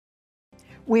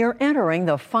We are entering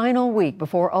the final week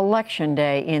before Election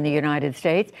Day in the United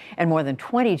States, and more than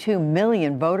 22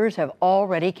 million voters have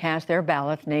already cast their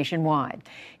ballots nationwide.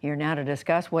 Here now to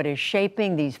discuss what is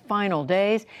shaping these final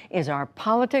days is our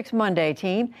Politics Monday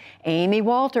team, Amy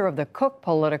Walter of the Cook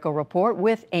Political Report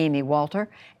with Amy Walter,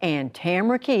 and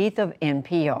Tamara Keith of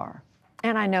NPR.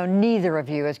 And I know neither of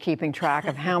you is keeping track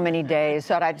of how many days,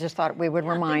 so I just thought we would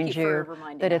remind you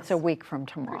that it's a week from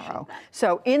tomorrow.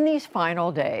 So in these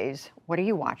final days, what are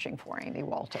you watching for, Amy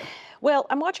Walter? Well,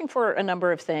 I'm watching for a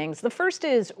number of things. The first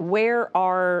is, where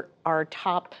are our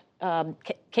top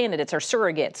candidates, our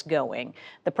surrogates going?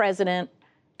 The president,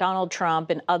 Donald Trump,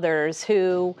 and others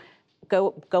who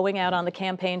going out on the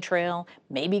campaign trail,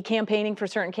 maybe campaigning for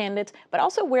certain candidates, but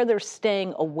also where they're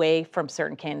staying away from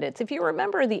certain candidates. If you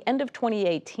remember the end of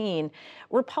 2018,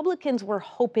 Republicans were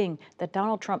hoping that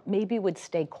Donald Trump maybe would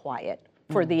stay quiet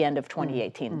for the end of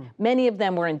 2018. Many of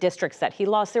them were in districts that he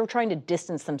lost. They were trying to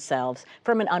distance themselves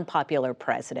from an unpopular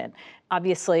president.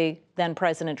 Obviously, then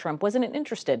President Trump wasn't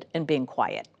interested in being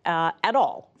quiet at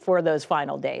all for those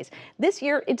final days. This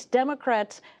year, it's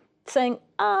Democrats saying,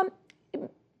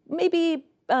 maybe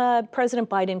President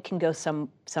Biden can go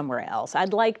somewhere else.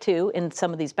 I'd like to. In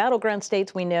some of these battleground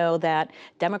states, we know that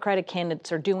Democratic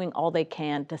candidates are doing all they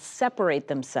can to separate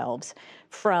themselves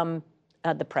from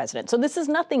the president. So this is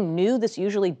nothing new. This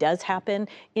usually does happen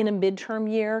in a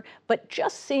midterm year, but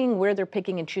just seeing where they're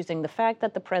picking and choosing, the fact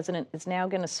that the president is now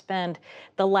going to spend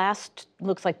the last,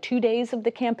 looks like 2 days of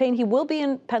the campaign. He will be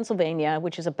in Pennsylvania,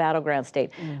 which is a battleground state,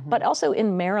 but also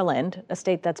in Maryland, a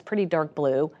state that's pretty dark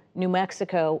blue, New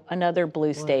Mexico, another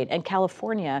blue state, and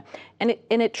California. And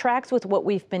it tracks with what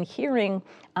we've been hearing.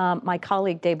 My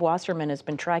colleague Dave Wasserman has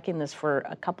been tracking this for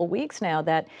a couple weeks now,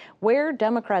 that where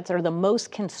Democrats are the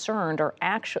most concerned are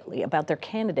actually about their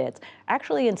candidates,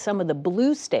 actually in some of the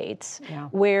blue states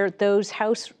where those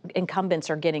House incumbents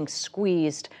are getting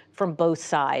squeezed from both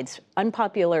sides.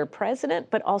 Unpopular president,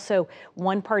 but also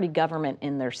one-party government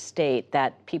in their state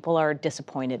that people are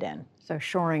disappointed in. So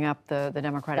shoring up the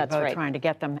Democratic vote, trying to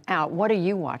get them out. What are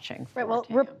you watching for? Right,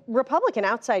 well, Republican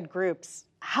outside groups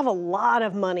have a lot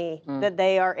of money that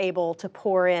they are able to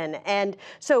pour in. And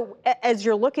so as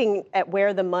you're looking at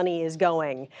where the money is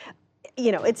going,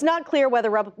 you know, it's not clear whether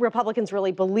Republicans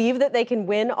really believe that they can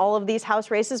win all of these House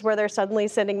races where they're suddenly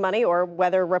sending money, or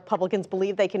whether Republicans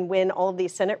believe they can win all of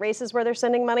these Senate races where they're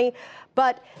sending money.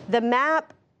 But the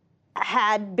map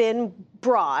had been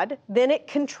broad, then it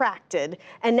contracted,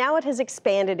 and now it has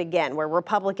expanded again, where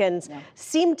Republicans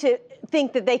seem to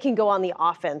think that they can go on the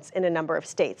offense in a number of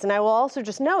states. And I will also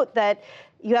just note that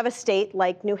you have a state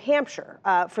like New Hampshire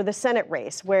for the Senate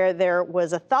race, where there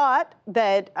was a thought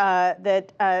that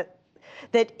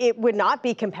that it would not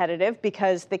be competitive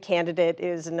because the candidate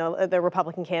is the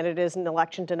Republican candidate is an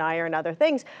election denier and other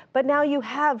things. But now you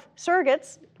have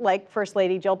surrogates like First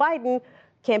Lady Jill Biden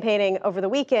campaigning over the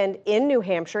weekend in New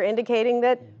Hampshire, indicating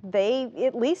that they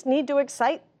at least need to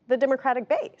excite the Democratic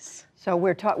base. So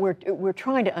we're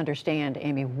trying to understand,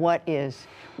 Amy,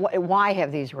 why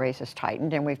have these races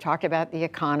tightened? And we've talked about the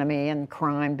economy and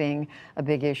crime being a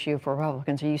big issue for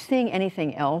Republicans. Are you seeing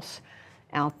anything else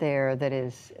out there that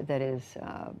is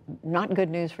not good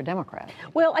news for Democrats?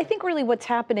 Well, I think really what's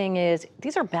happening is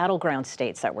these are battleground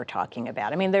states that we're talking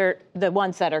about. I mean, they're the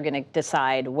ones that are going to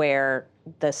decide where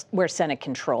Senate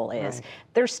control is. Right.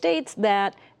 They're states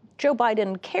that Joe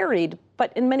Biden carried,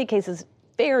 but in many cases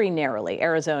very narrowly: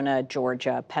 Arizona,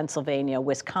 Georgia, Pennsylvania,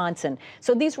 Wisconsin.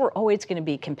 So these were always going to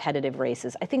be competitive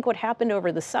races. I think what happened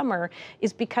over the summer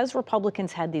is, because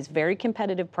Republicans had these very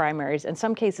competitive primaries, in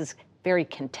some cases very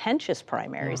contentious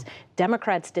primaries,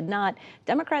 Democrats did not.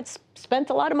 Democrats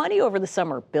spent a lot of money over the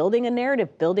summer building a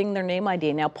narrative, building their name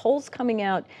ID. Now, polls coming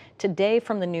out today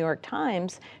from the New York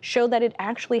Times show that it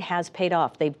actually has paid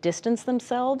off. They've distanced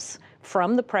themselves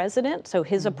from the president, so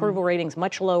his approval rating's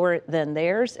much lower than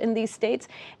theirs in these states.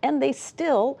 And they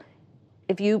still,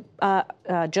 if you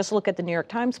just look at the New York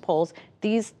Times polls,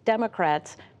 these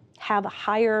Democrats have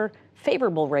higher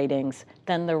favorable ratings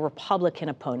than the Republican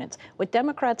opponents. What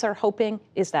Democrats are hoping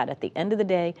is that at the end of the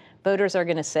day, voters are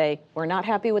going to say, we're not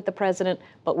happy with the president,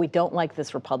 but we don't like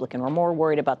this Republican. We're more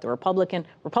worried about the Republican.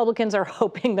 Republicans are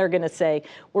hoping they're going to say,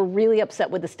 we're really upset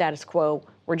with the status quo.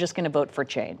 We're just going to vote for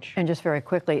change. And just very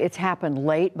quickly, it's happened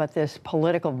late, but this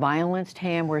political violence,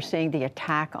 Tam, we're seeing the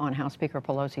attack on House Speaker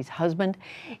Pelosi's husband.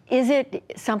 Is it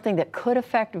something that could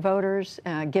affect voters,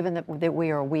 given that we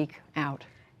are a week out?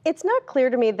 It's not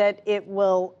clear to me that it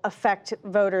will affect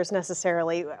voters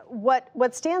necessarily.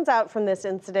 What stands out from this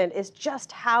incident is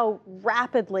just how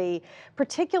rapidly,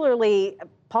 particularly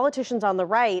politicians on the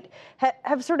right,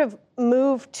 have sort of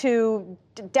moved to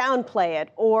downplay it,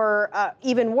 or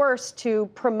even worse, to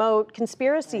promote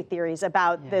conspiracy theories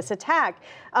about this attack.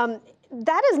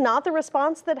 That is not the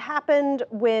response that happened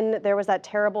when there was that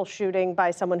terrible shooting by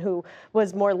someone who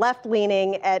was more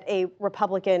left-leaning at a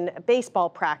Republican baseball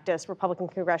practice, Republican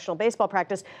congressional baseball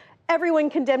practice. Everyone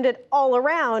condemned it all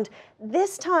around.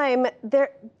 This time,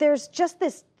 there's just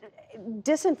this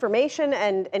disinformation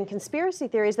and conspiracy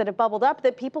theories that have bubbled up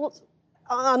that people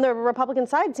on the Republican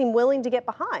side seem willing to get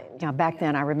behind. Yeah, back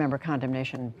then I remember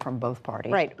condemnation from both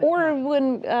parties. Right. Or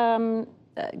when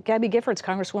Gabby Giffords,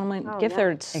 Congresswoman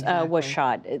Giffords, Exactly. was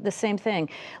shot. The same thing.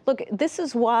 Look, this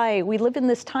is why we live in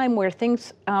this time where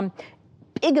things,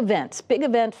 big events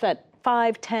that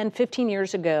 5, 10, 15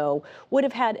 years ago would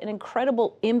have had an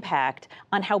incredible impact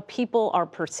on how people are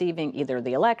perceiving either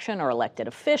the election or elected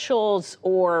officials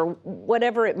or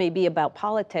whatever it may be about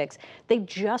politics. They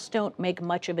just don't make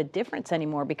much of a difference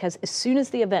anymore, because as soon as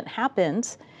the event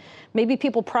happens, maybe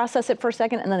people process it for a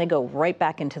second and then they go right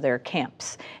back into their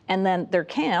camps. And then their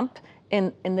camp,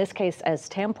 in this case, as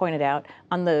Tam pointed out,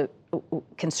 on the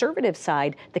conservative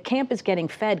side, the camp is getting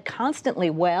fed constantly,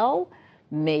 well,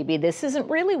 maybe this isn't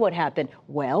really what happened.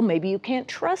 Well, maybe you can't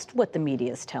trust what the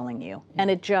media is telling you. And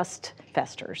it just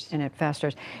festers. And it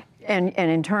festers. And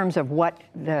in terms of what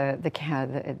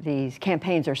these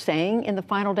campaigns are saying in the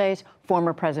final days,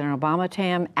 former President Obama,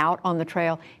 Tam, out on the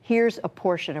trail. Here's a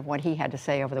portion of what he had to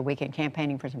say over the weekend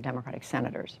campaigning for some Democratic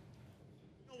senators.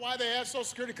 You know why they have Social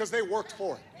Security? Because they worked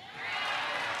for it.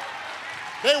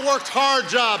 They worked hard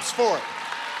jobs for it.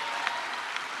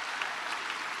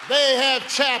 They have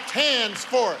chapped hands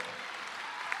for it.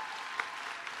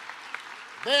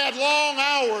 They had long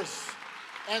hours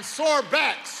and sore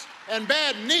backs and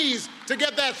bad knees to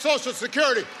get that Social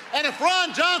Security. And if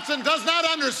Ron Johnson does not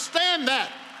understand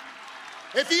that,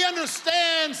 if he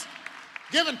understands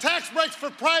giving tax breaks for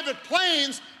private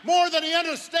planes more than he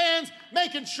understands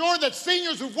making sure that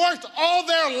seniors who've worked all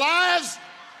their lives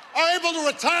are able to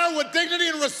retire with dignity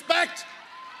and respect,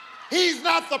 he's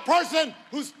not the person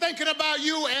who's thinking about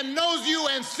you and knows you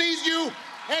and sees you,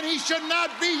 and he should not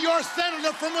be your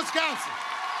senator from Wisconsin.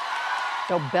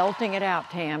 So belting it out,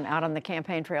 Tam, out on the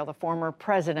campaign trail, the former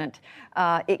president,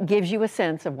 it gives you a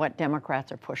sense of what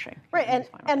Democrats are pushing. Right,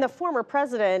 and the former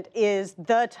president is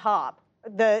the top.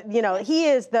 He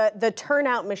is the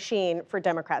turnout machine for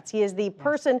Democrats. He is the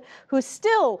person who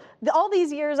still, all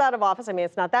these years out of office, I mean,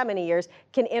 it's not that many years,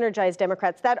 can energize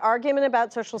Democrats. That argument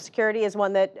about Social Security is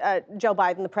one that Joe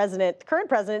Biden, the current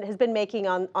president, has been making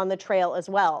on the trail as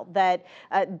well, that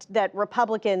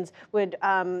Republicans would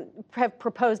have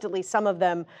proposed, at least some of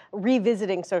them,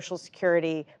 revisiting Social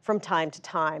Security from time to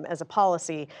time as a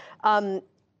policy.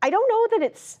 I don't know that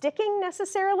it's sticking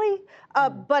necessarily,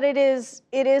 but it is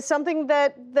something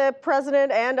that the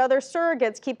president and other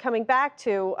surrogates keep coming back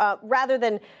to, rather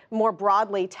than more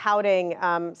broadly touting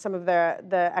some of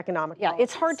the economic policies.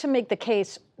 It's hard to make the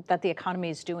case that the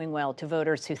economy is doing well to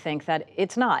voters who think that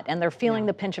it's not, and they're feeling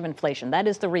the pinch of inflation. That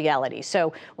is the reality.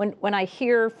 So when I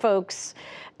hear folks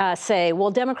say,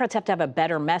 well, Democrats have to have a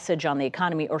better message on the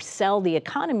economy or sell the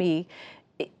economy,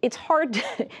 it's hard.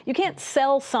 You can't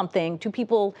sell something to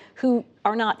people who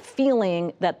are not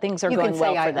feeling that things are going well for them.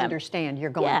 You can say, I understand you're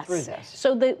going through this.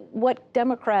 So what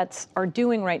Democrats are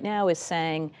doing right now is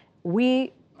saying,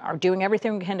 we are doing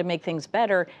everything we can to make things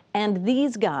better, and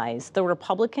these guys, the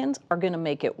Republicans, are going to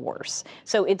make it worse.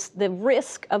 So it's the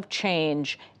risk of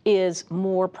change is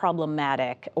more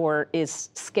problematic or is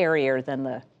scarier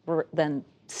than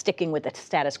sticking with the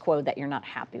status quo that you're not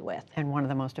happy with. And one of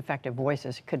the most effective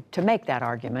voices to make that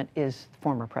argument is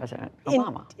former President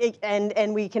Obama.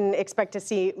 And we can expect to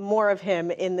see more of him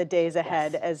in the days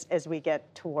ahead as we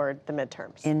get toward the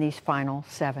midterms. In these final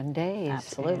 7 days.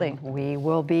 Absolutely. And we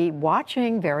will be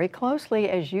watching very closely,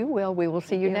 as you will. We will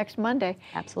see you next Monday.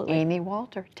 Absolutely. Amy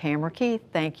Walter, Tamara Keith,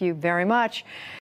 thank you very much.